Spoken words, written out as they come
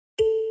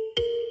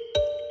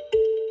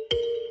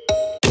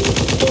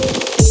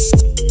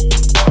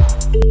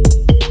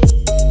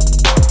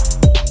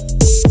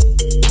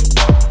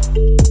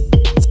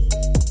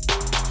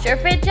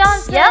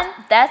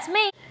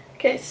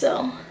Okay,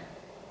 so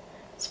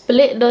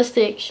split the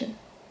section.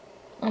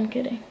 I'm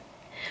kidding.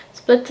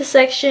 Split the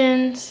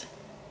sections.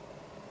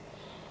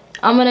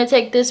 I'm gonna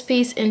take this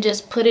piece and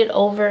just put it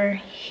over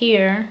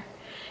here.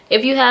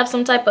 If you have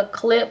some type of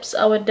clips,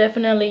 I would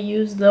definitely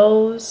use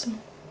those.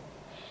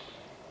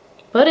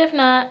 But if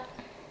not,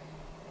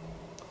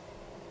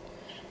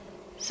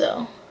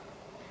 so.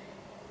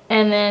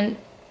 And then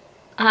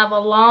I have a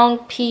long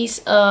piece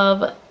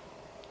of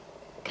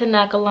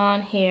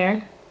Kanekalon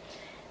here.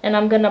 And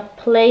I'm gonna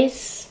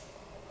place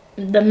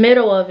the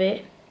middle of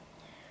it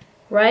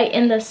right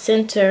in the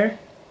center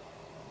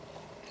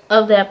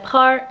of that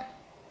part.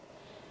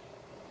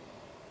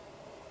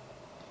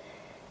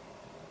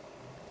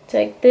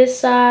 Take this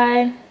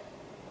side.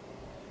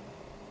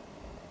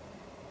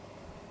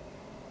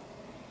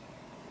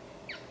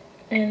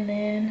 And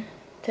then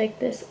take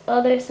this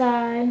other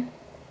side.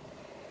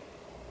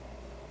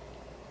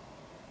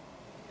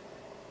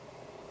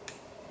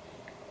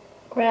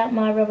 Grab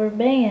my rubber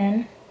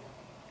band.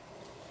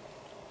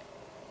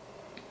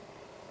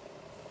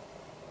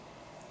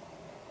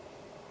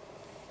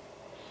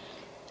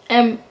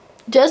 And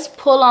just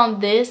pull on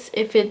this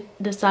if it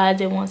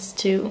decides it wants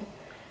to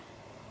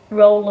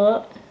roll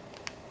up.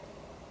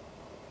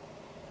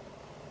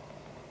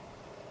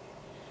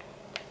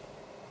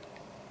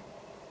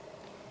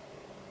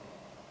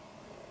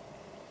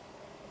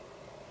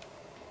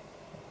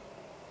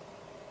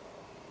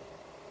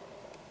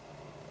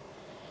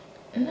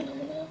 And then I'm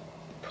gonna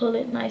pull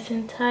it nice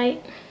and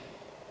tight.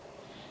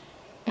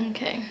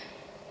 Okay.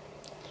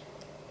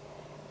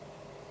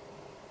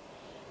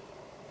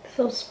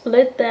 So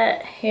split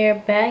that hair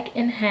back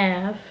in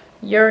half,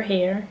 your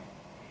hair,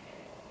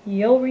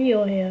 your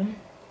real hair.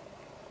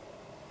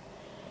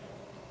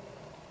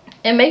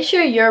 And make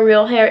sure your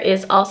real hair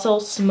is also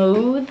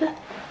smooth.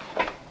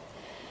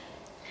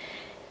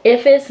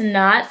 If it's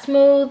not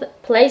smooth,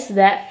 place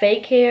that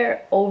fake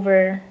hair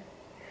over,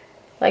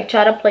 like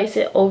try to place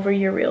it over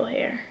your real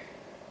hair.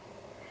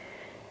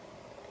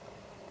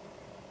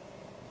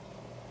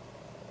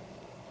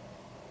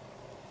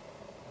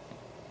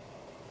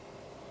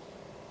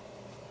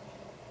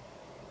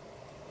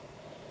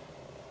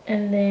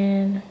 And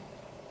then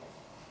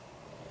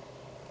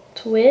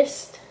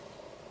twist.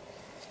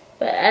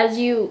 But as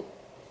you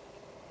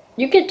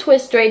can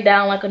twist straight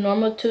down like a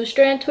normal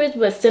 2-strand twist,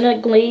 but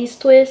Senegalese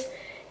twist,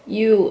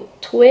 you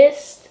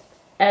twist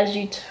as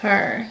you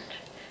turn.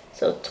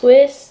 So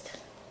twist,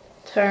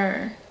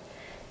 turn,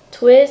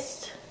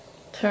 twist,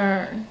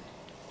 turn,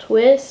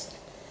 twist,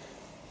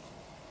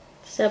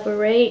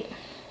 separate,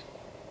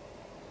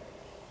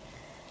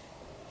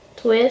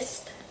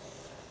 twist,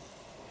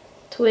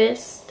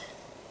 twist,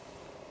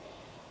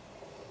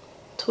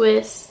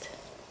 twist,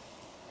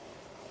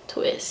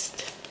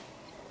 twist,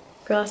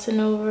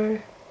 crossing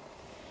over.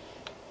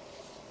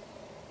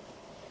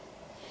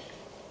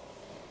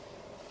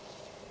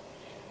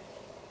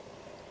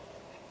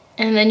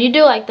 And then you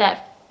do like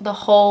that the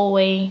whole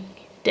way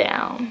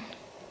down.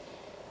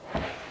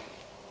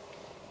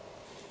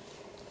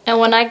 And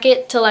when I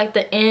get to like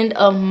the end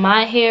of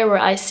my hair, where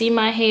I see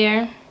my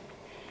hair,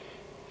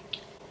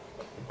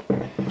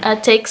 I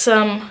take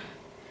some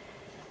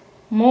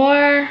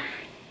more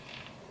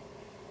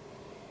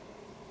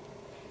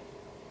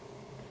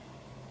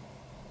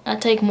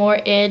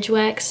edge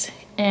wax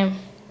and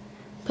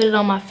put it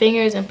on my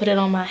fingers and put it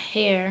on my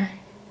hair.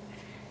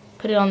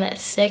 Put it on that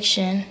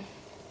section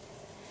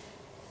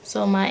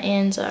so my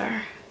ends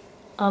are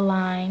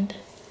aligned.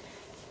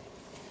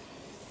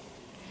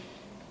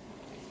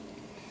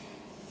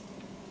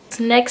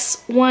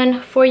 Next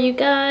one for you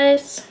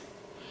guys.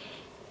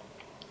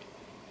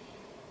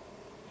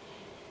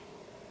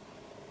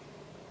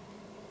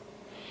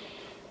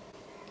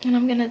 And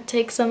I'm gonna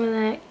take some of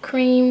that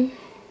cream.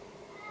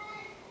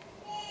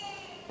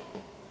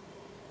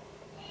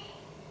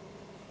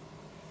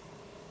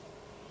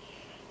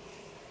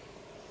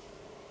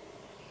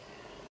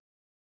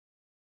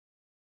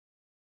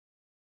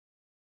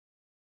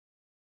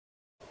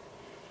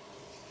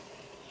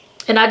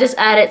 And I just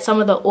added some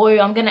of the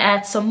oil. I'm gonna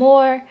add some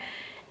more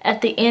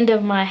at the end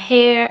of my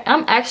hair.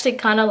 I'm actually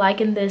kind of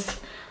liking this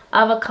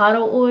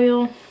avocado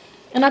oil.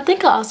 And I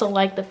think I also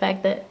like the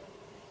fact that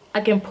I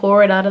can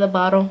pour it out of the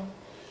bottle.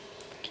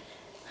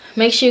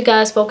 Make sure you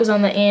guys focus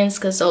on the ends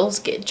because those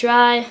get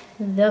dry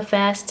the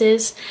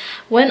fastest.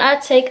 When I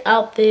take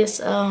out this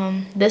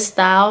this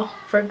style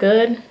for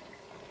good,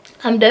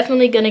 I'm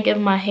definitely gonna give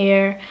my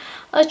hair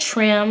a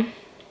trim.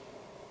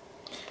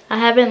 I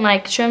haven't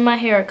like trimmed my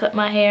hair or cut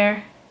my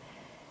hair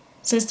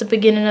since the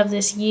beginning of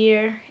this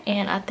year,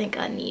 and I think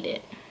I need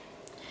it.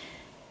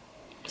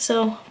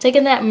 So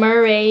taking that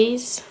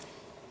Murray's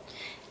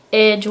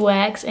edge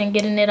wax and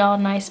getting it all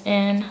nice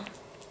and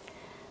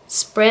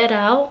spread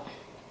out,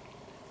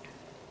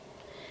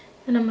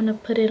 and I'm gonna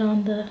put it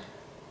on the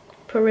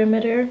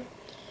perimeter.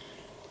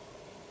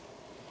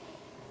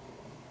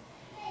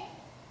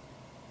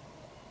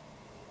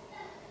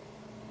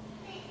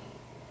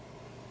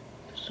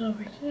 Just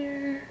over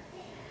here.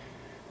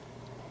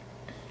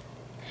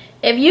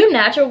 if you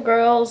natural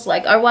girls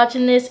like are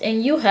watching this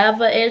and you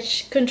have an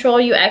edge control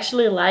you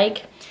actually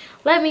like,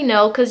 let me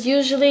know, because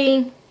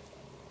usually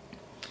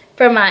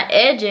for my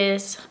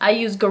edges I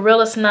use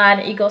Gorilla Snide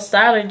and Eco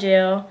Styler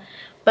Gel,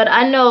 but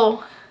I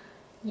know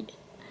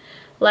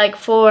like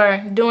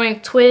for doing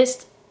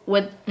twists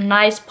with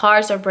nice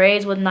parts or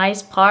braids with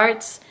nice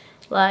parts,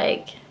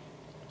 like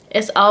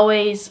it's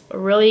always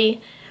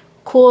really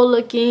cool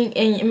looking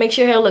and it makes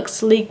your hair look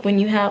sleek when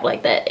you have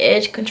like that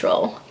edge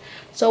control.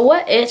 So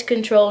what edge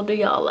control do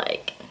y'all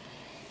like?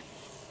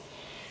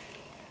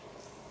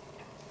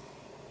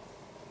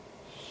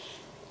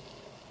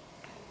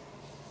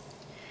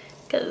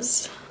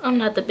 Because I'm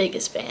not the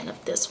biggest fan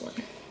of this one.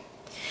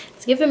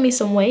 It's giving me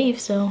some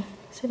waves though.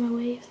 See my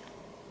waves?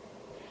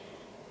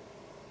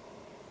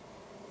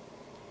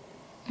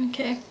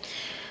 Okay.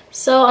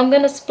 So I'm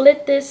going to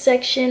split this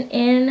section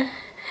in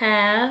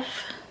half.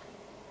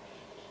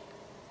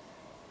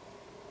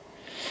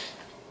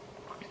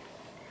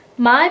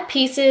 My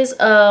pieces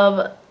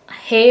of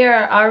hair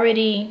are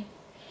already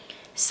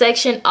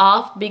sectioned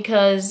off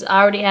because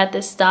I already had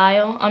this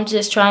style. I'm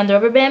just trying the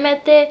rubber band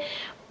method,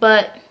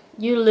 but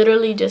you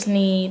literally just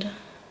need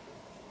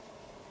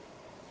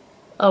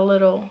a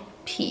little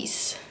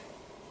piece.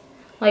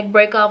 Like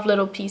break off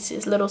little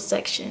pieces, little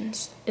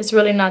sections. It's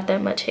really not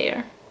that much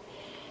hair.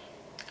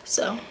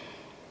 So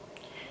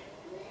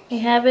you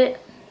have it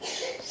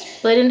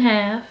split in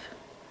half.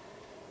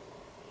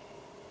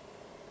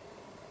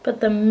 Put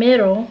the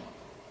middle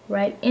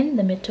right in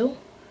the middle.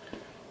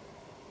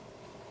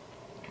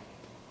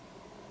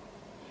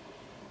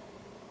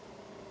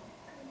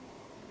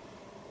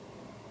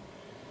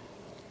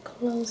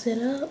 Close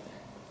it up.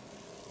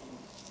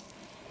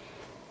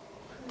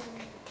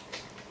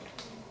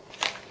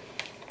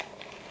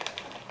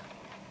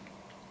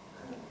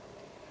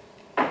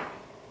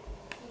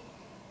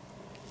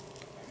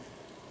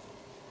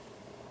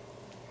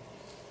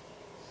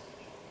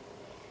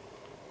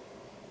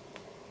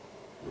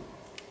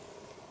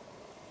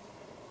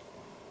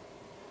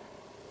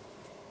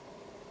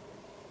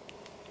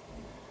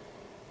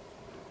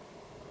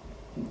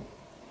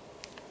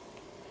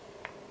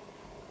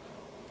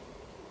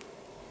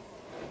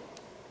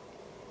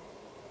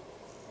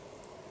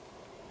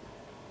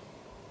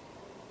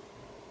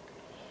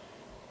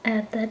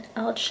 Add that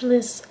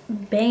ouchless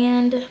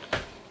band.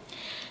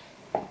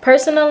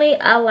 Personally,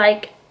 I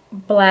like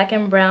black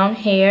and brown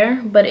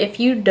hair, but if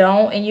you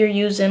don't and you're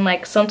using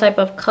like some type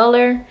of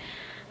color,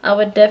 I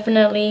would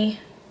definitely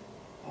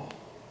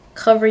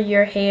cover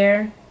your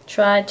hair.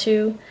 Try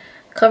to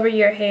cover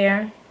your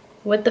hair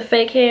with the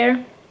fake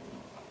hair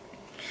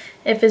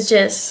if it's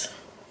just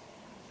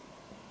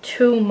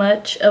too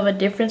much of a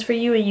difference for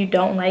you and you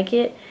don't like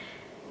it.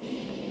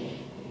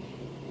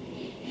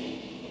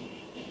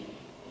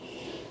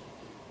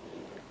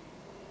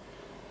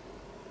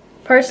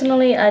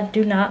 Personally, I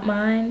do not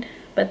mind,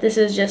 but this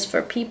is just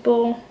for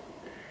people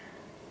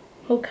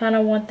who kind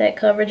of want that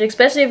coverage,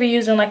 especially if you're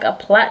using like a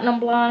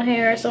platinum blonde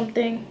hair or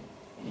something,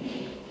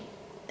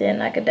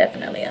 then I could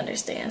definitely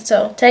understand.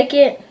 So take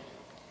it,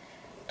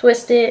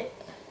 twist it,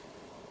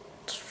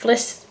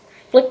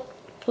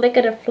 flick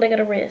of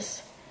the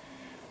wrist.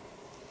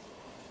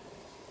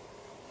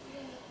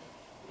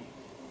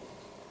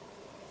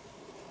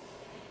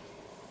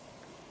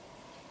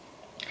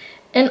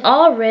 And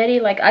already,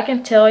 like, I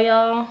can tell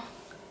y'all,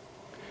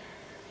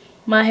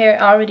 my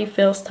hair already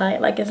feels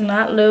tight. Like, it's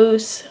not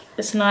loose,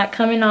 it's not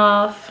coming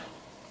off,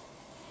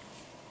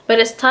 but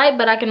it's tight.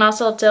 But I can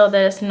also tell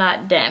that it's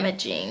not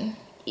damaging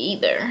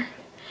either.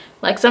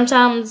 Like,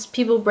 sometimes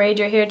people braid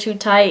your hair too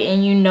tight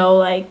and you know,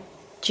 like,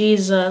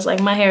 Jesus, like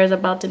my hair is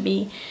about to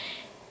be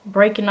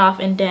breaking off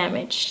and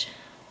damaged,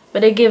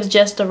 but it gives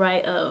just the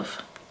right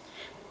of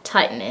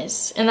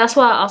tightness. And that's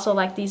why I also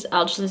like these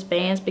ouchless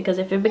bands, because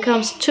if it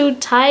becomes too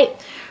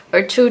tight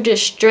or too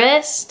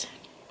distressed,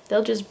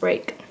 they'll just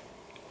break.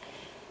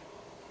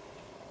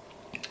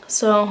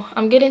 So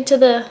I'm getting to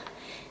the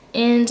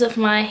ends of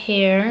my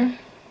hair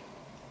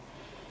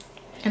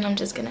and I'm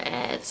just gonna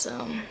add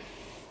some,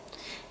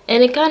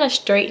 and it kind of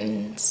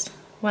straightens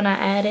when I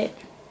add it.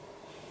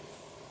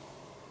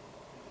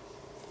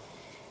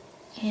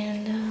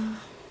 And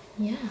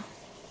yeah,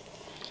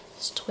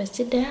 just twist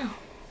it down.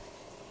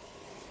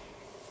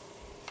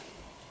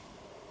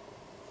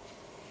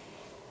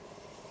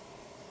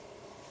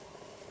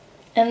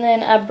 And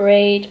then I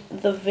braid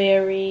the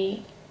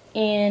very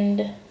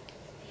end